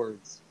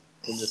words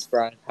to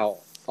describe how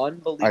I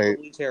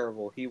unbelievably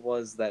terrible he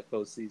was that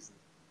postseason.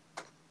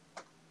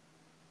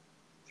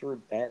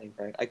 Through batting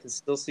practice, I can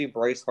still see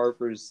Bryce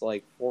Harper's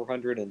like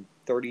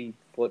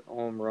 430-foot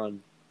home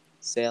run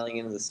sailing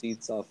into the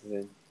seats off of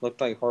him. Looked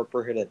like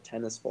Harper hit a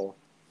tennis ball.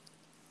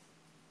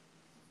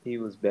 He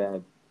was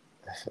bad.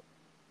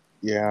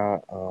 yeah.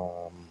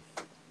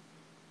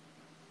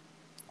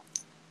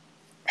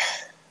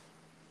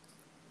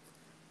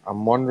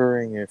 I'm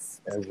wondering if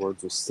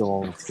Edwards was still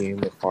on the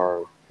team, if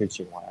our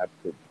pitching lab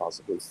could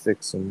possibly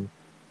fix him.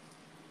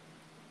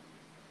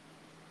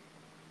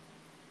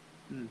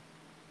 Hmm.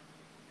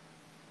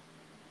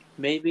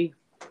 Maybe,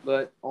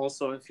 but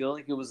also I feel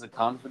like it was a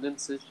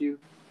confidence issue.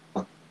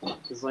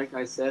 Because, like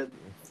I said,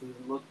 he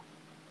looked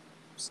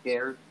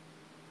scared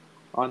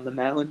on the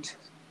mound.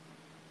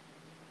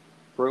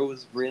 Bro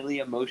was really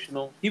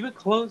emotional. He would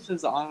close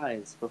his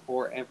eyes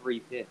before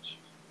every pitch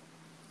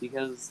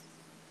because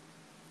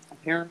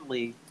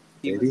apparently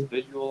he was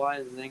Maybe.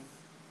 visualizing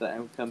the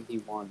outcome he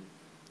wanted.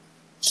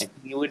 And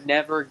he would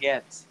never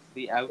get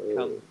the Uh,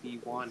 outcome he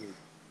wanted.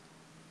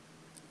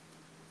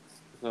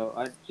 So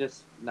I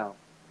just, no.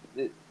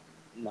 It,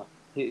 no.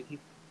 He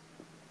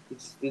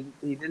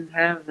didn't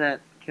have that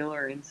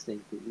killer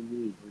instinct that you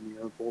need when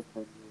you're a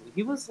bullpen.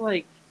 He was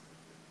like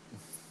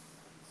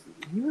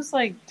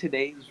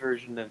today's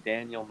version of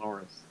Daniel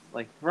Norris.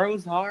 Like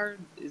throws hard.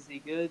 Is he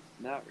good?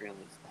 Not really.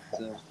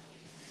 So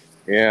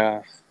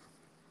yeah.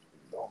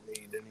 Don't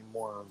need any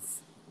more of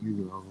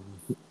either of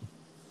them.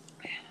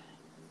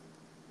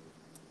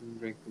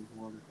 drink some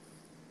water.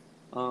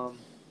 Um.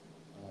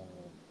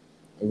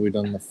 Have we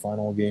done the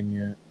final game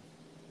yet?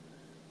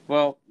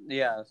 Well,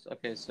 yeah.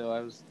 Okay. So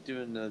I was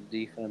doing the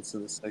defense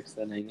in the sixth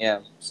inning. Yeah.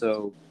 So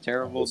Oh,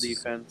 terrible this is.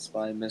 defense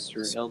by Mister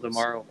This is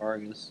Ildemaro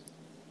Vargas.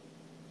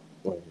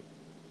 wait,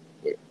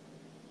 wait.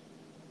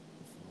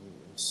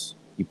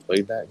 He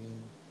played that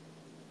game?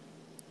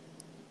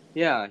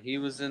 Yeah, he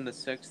was in the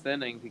sixth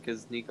inning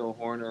because Nico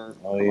Horner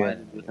Oh, yeah.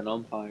 collided with an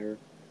umpire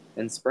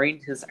and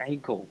sprained his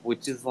ankle,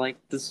 which is like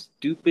the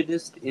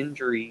stupidest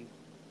injury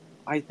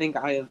I think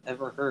I have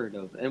ever heard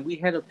of. And we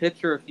had a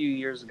pitcher a few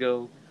years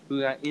ago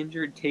who got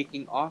injured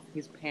taking off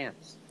his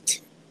pants.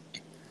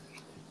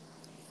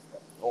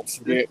 Don't This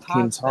forget,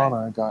 tops that.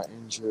 Quintana got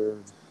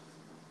injured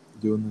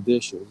doing the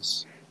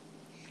dishes.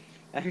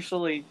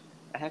 Actually,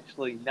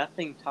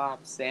 nothing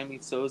tops Sammy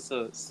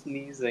Sosa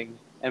sneezing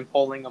and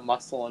pulling a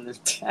muscle on his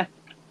back.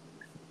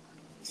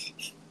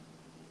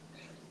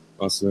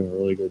 Must have been a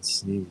really good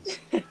sneeze.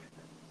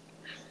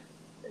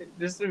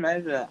 Just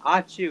imagine that.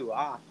 Achoo,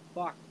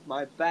 fuck,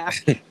 my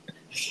back.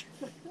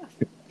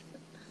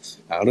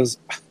 How does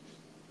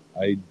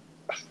I?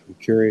 I'm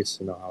curious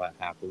to know how that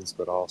happens,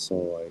 but also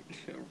like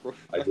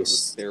I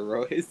just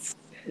Steroids.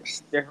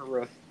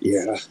 Steroids.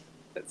 yeah.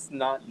 That's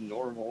not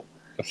normal.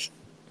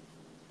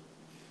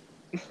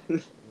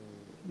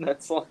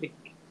 That's like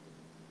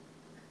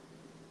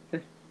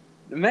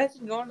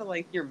imagine going to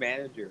like your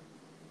manager.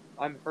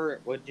 I'm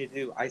hurt. What'd you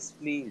do? I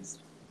sneezed.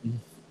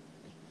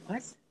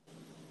 What?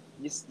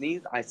 You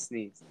sneezed? I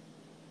sneezed.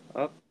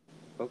 Oh,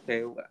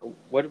 okay.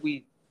 What do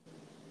we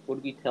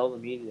tell the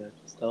media?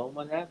 Just tell them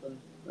what happened.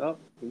 Oh,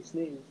 he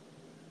sneezed.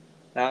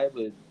 I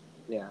would,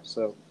 yeah.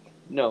 So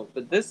no,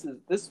 but this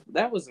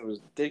that was a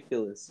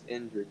ridiculous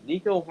injury.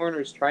 Nico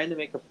Horner's trying to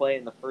make a play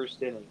in the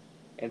first inning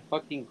and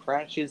fucking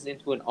crashes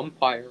into an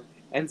umpire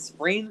and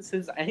sprains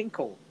his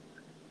ankle.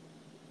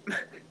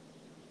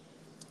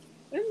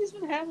 And he's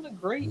been having a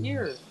great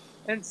year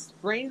and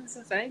sprains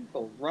his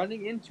ankle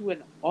running into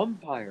an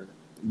umpire.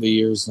 The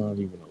year's not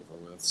even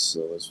over with,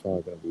 so there's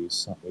probably gonna be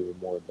something even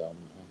more dumb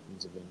that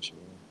happens eventually.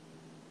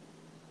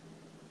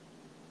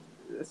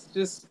 It's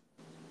just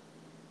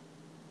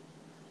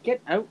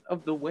get out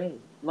of the way.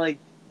 Like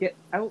get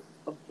out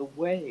of the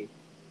way.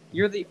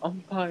 You're the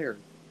umpire.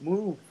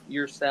 Move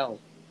yourself.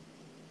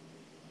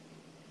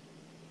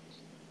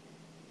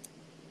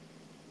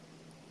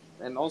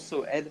 And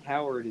also Ed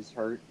Howard is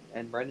hurt,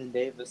 and Brendan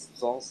Davis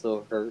is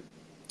also hurt.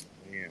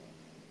 Yeah.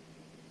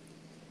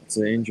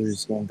 So the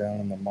injuries going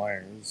down in the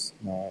Myers,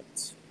 not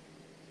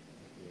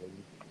good,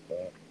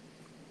 but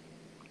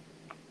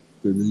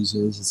good news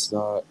is it's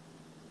not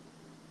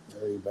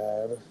very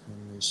bad,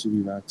 and they should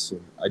be back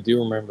soon. I do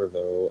remember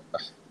though,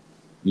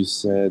 you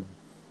said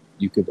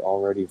you could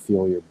already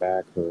feel your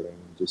back hurting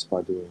just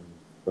by doing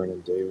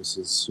Brennan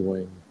Davis's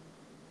swing.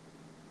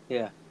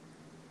 Yeah,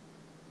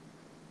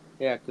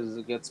 yeah, because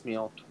it gets me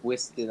all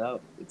twisted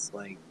up. It's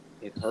like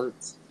it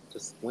hurts to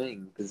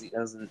swing because he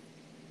doesn't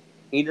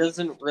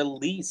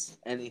release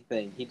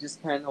anything. He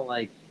just kind of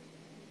like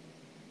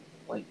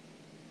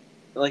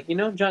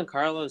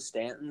Giancarlo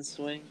Stanton's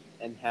swing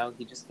and how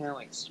he just kind of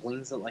like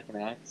swings it like an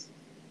axe.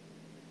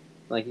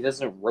 Like he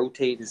doesn't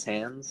rotate his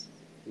hands.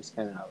 He just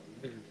kind of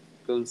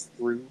goes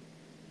through.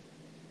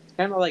 It's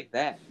kind of like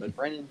that, but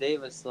Brendan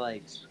Davis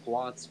like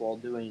squats while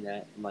doing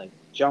that and like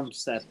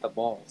jumps at the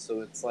ball,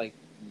 so it's like,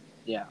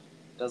 yeah,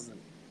 doesn't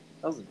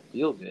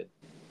feel good.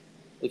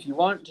 If you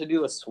want to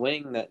do a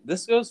swing that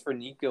this goes for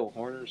Nico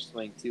Horner's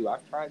swing too.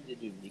 I've tried to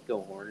do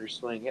Nico Horner's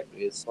swing.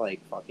 It's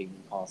like fucking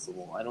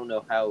impossible. I don't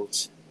know how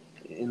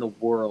in the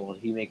world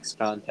he makes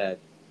contact.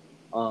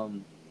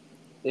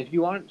 If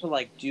you want to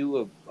like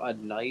do a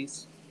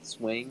nice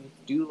swing,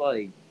 do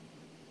like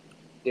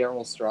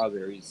Daryl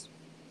Strawberry's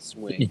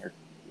swing or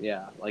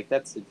yeah, like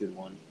that's a good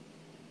one.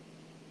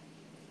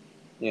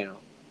 You know,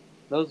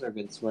 those are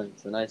good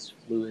swings. A nice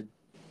fluid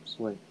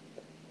swing.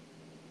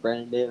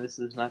 Brandon Davis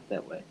is not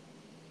that way.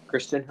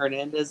 Christian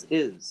Hernandez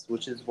is,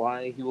 which is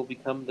why he will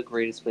become the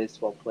greatest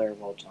baseball player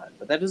of all time.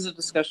 But that is a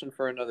discussion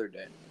for another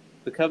day.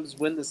 The Cubs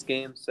win this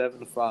game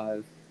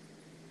 7-5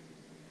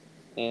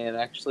 and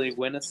actually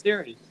win a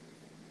series.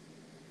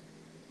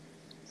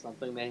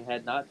 Something they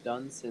had not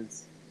done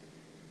since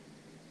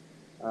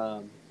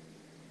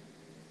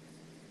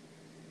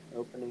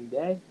opening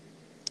day,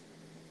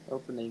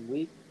 opening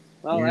week.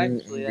 Well, Yeah,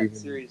 actually, and that even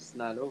series is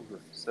not over.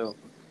 So,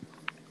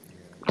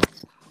 yeah,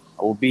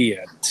 I will be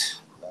at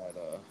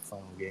that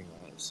final game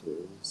of that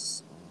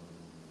series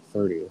on the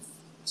 30th,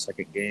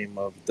 second game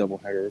of the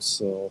doubleheader.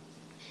 So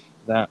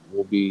that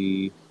will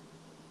be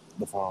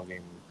the final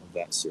game of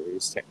that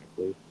series,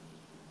 technically.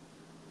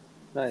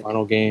 nice.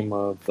 Final game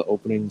of the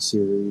opening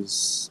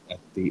series at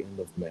the end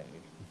of May.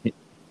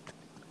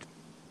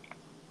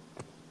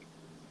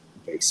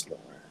 Baseball.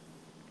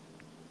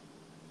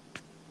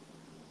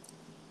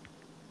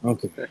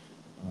 Okay.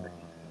 Uh,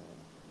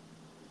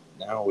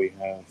 Now we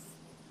have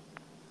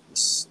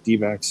this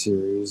D-back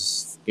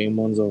series. Game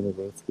one's over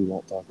with. We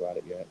won't talk about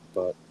it yet,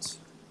 but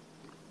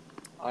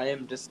I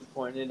am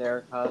disappointed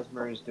Eric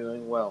Hosmer is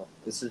doing well.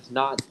 This is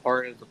not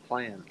part of the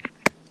plan.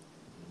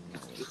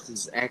 This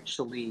is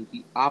actually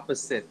the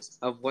opposite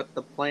of what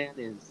the plan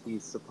is.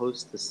 He's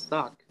supposed to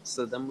suck,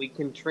 so then we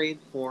can trade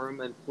for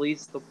him and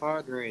fleece the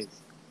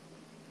Padres,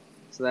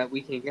 so that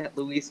we can get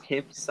Luis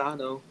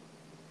Campusano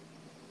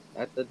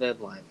at the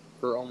deadline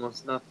for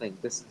almost nothing.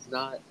 This is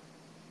not.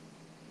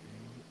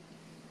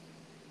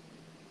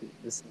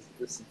 This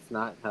is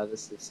not how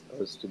this is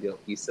supposed to go.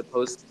 He's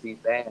supposed to be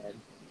bad.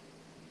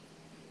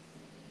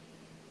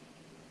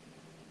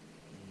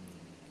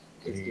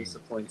 This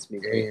disappoints me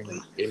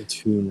greatly. game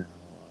two now.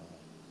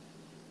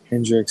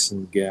 Hendricks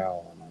and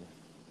Gallon.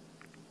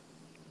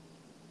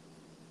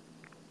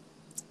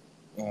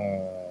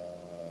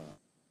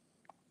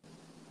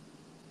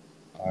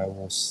 I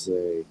will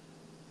say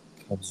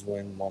Cubs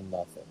win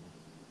 1-0.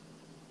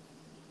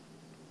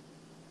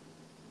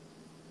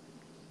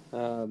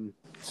 Um,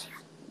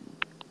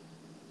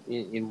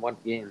 in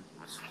what game?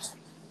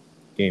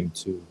 Game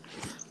two.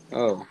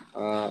 Oh,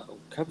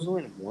 Cubs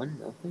win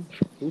 1-0.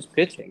 Who's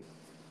pitching?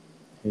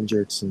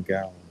 Hendricks and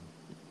Gallon.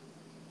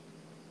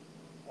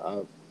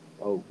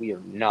 Oh, we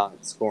are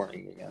not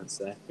scoring against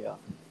that. Yeah.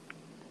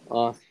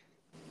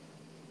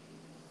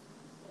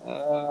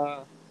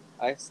 Uh,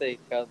 I say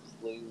Cubs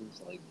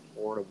lose like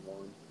 4-1.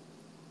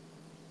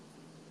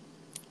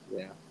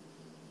 Yeah,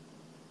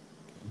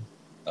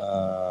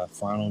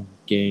 Final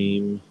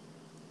game.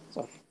 it's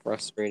a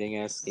frustrating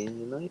ass game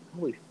tonight.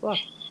 Holy fuck!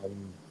 Got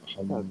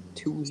Hum,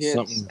 2 hits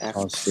something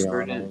after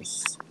third inning.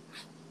 Castellanos.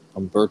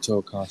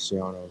 Humberto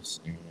Castellanos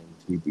and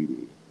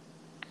TBD.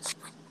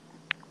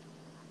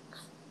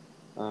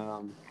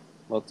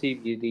 Well,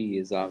 TBD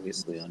is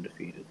obviously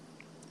undefeated,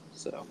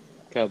 so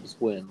Cubs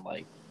win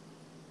like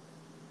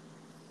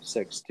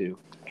 6-2.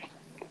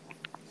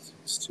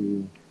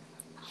 6-2.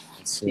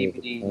 Let's say the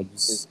TBD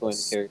Cubs. is going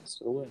to carry us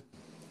to the win.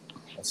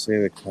 I'll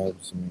say the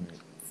Cubs win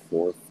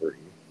 4-3.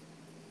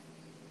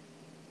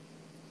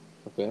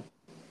 Okay.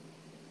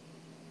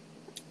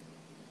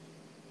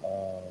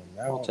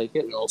 Now I'll take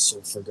it. we also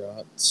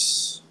forgot.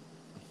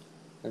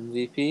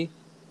 MVP.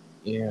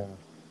 Yeah,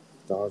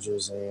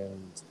 Dodgers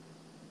and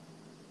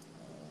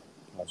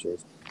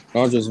Padres.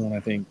 Dodgers won, I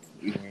think,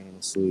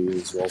 unanimously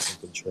is Wilson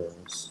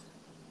Contreras.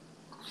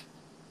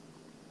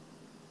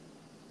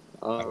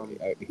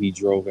 He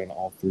drove in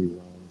all 3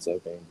 runs, I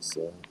think.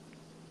 So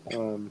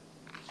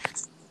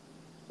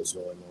there's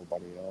really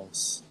nobody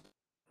else.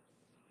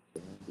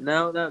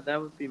 No,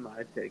 that would be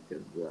my take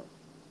as well.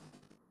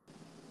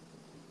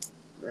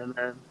 And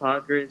then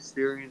Padres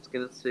series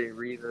gonna say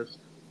Rivas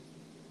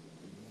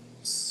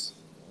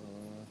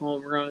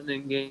home run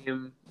in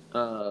game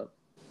 2.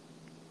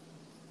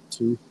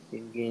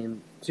 in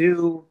game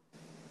 2,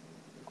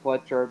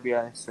 clutch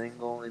RBI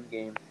single in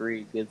game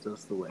 3 gives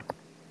us the win.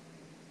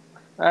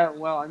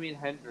 Well, I mean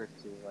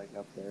Hendricks is like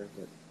up there,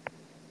 but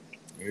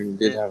He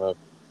did have a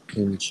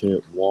pinch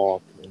hit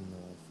walk in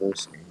the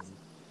first game.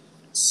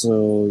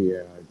 So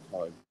yeah, I'd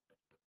probably.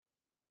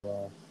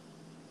 Well,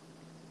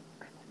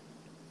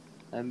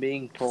 I'm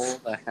being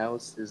told the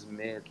house is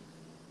mid.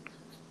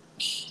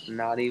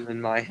 Not even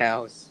my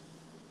house.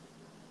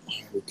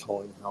 we're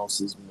calling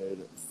houses mid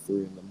at 3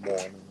 in the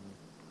morning.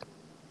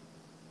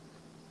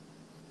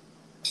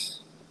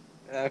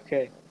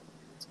 Okay.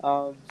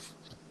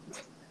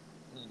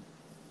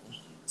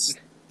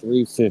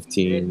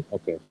 3:15.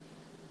 Okay.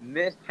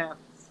 Mid house.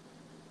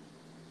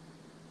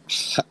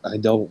 I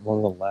don't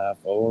want to laugh.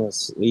 I want to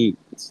sleep.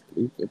 It's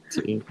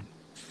 3:15.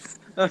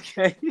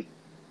 Okay.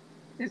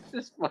 It's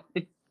just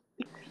funny.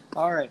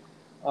 All right.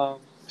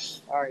 All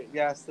right.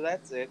 Yeah. So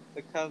that's it.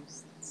 The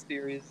Cubs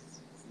series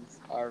is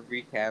our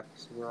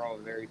recaps. We're all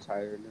very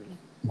tired and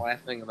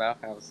laughing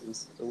about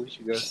houses, so we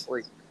should go to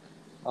sleep.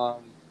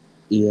 Um,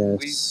 we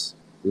Yes.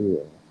 We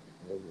will.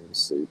 We're going to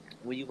sleep.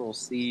 we will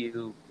see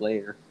you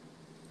later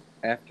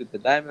after the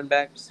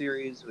Diamondbacks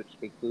series, which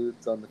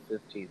concludes on the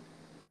 15th.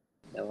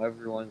 Now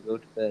everyone go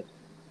to bed.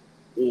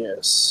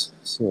 Yes.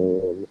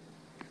 So,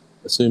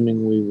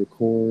 assuming we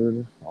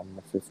record on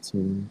the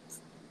 15th,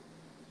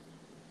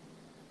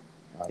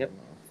 I Yep. don't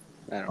know.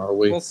 I don't Are know.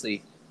 we? We'll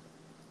see.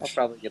 I'll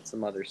probably get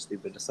some other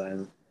stupid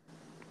assignment.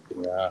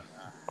 Yeah.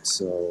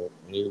 So,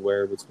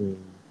 anywhere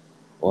between,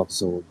 well,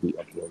 episode will be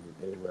uploaded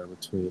anywhere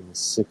between the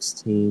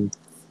 16th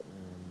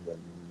and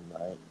the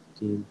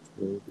 19th,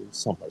 maybe.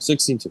 Somewhere.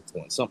 16th to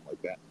 20th, something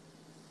like that.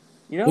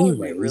 You know what would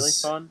be really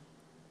Anyways, fun?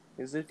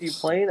 Is if you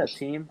played a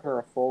team for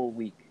a full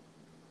week,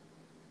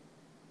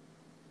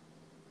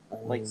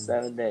 like um,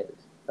 7 days.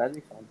 That'd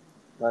be fun.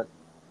 But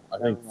I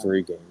never think mind.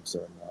 3 games are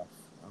enough.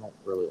 I don't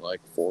really like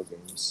 4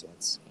 games, so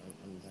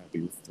I'm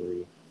happy with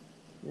 3.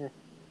 Yeah,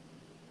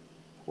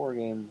 4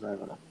 games. I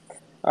don't know.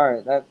 All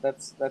right,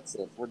 that's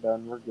it. We're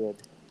done. We're good.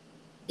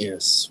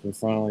 Yes, we're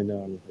finally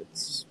done.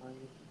 It's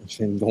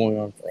been going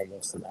on for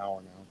almost an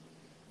hour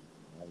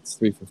now. It's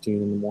 3:15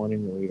 in the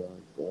morning. We are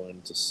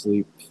going to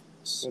sleep Good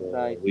so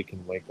night. we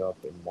can wake up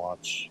and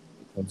watch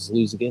the Cubs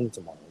lose again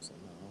tomorrow somehow,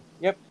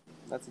 Yep,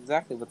 that's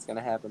exactly what's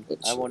gonna happen. I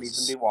which won't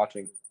even be is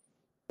watching.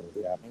 going to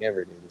be happening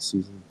every day this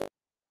season.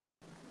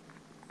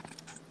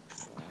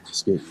 I'll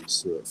just get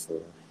used to it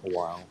for a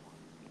while.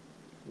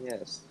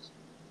 Yes,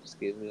 just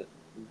give it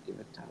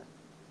time.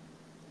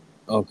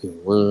 Okay,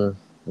 we're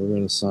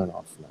gonna sign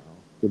off now.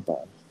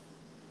 Goodbye.